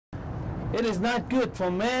It is not good for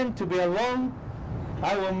man to be alone.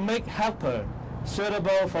 I will make helper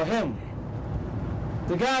suitable for him.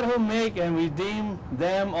 The God who make and redeem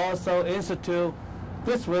them also institute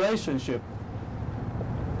this relationship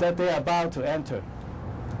that they are about to enter.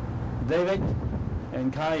 David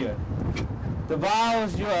and Kaya, the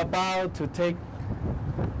vows you are about to take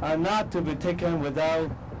are not to be taken without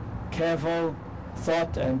careful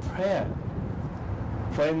thought and prayer.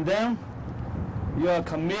 For in them, you are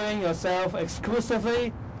committing yourself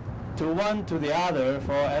exclusively to one to the other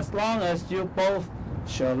for as long as you both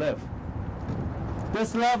shall live.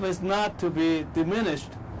 This love is not to be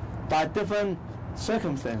diminished by different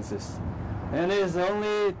circumstances, and it is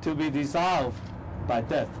only to be dissolved by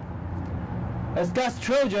death. As God's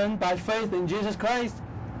children, by faith in Jesus Christ,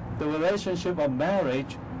 the relationship of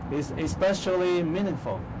marriage is especially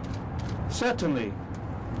meaningful. Certainly,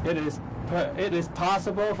 it is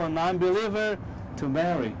possible for non-believer to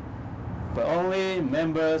marry, but only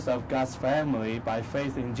members of God's family by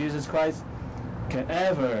faith in Jesus Christ can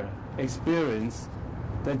ever experience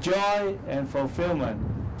the joy and fulfillment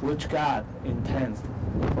which God intends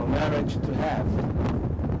for marriage to have.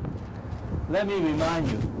 Let me remind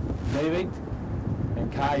you, David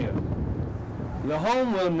and Kaya, your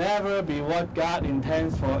home will never be what God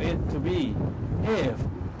intends for it to be if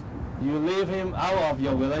you leave him out of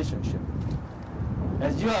your relationship.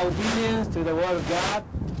 As you are obedient to the Word of God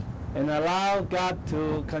and allow God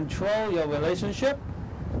to control your relationship,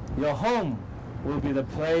 your home will be the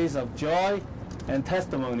place of joy and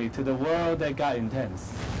testimony to the world that God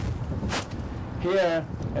intends. Here,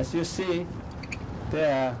 as you see,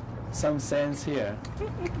 there are some sands here.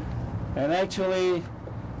 And actually,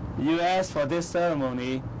 you asked for this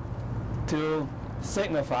ceremony to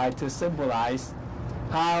signify, to symbolize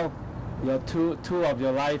how your two of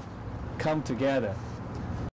your life come together.